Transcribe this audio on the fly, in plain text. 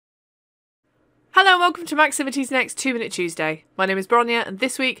Hello and welcome to Maximity's next 2-Minute Tuesday. My name is Bronya and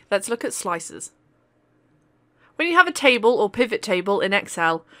this week let's look at slicers. When you have a table or pivot table in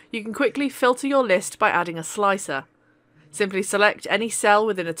Excel, you can quickly filter your list by adding a slicer. Simply select any cell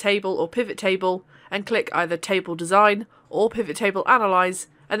within a table or pivot table and click either Table Design or Pivot Table Analyze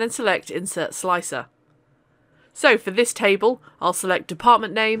and then select Insert Slicer. So for this table, I'll select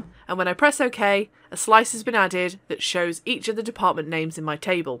Department Name, and when I press OK, a slice has been added that shows each of the department names in my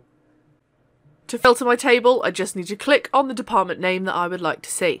table. To filter my table, I just need to click on the department name that I would like to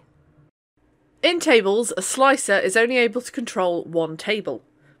see. In tables, a slicer is only able to control one table,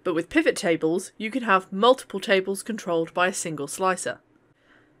 but with pivot tables, you can have multiple tables controlled by a single slicer.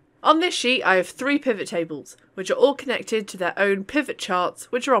 On this sheet, I have 3 pivot tables, which are all connected to their own pivot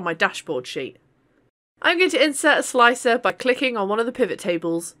charts, which are on my dashboard sheet. I'm going to insert a slicer by clicking on one of the pivot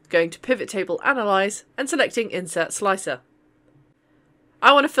tables, going to Pivot Table Analyze, and selecting Insert Slicer.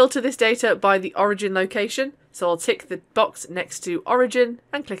 I want to filter this data by the origin location, so I'll tick the box next to Origin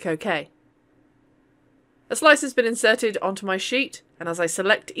and click OK. A slice has been inserted onto my sheet, and as I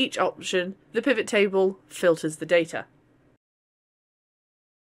select each option, the pivot table filters the data.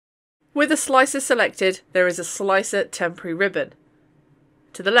 With a slicer selected, there is a Slicer temporary ribbon.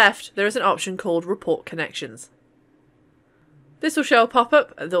 To the left, there is an option called Report Connections. This will show a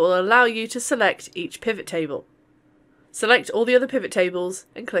pop-up that will allow you to select each pivot table. Select all the other pivot tables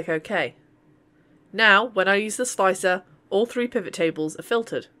and click OK. Now, when I use the slicer, all 3 pivot tables are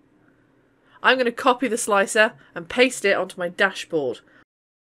filtered. I'm going to copy the slicer and paste it onto my dashboard.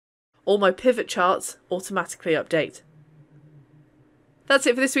 All my pivot charts automatically update. That's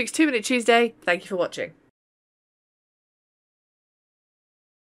it for this week's 2-Minute Tuesday. Thank you for watching.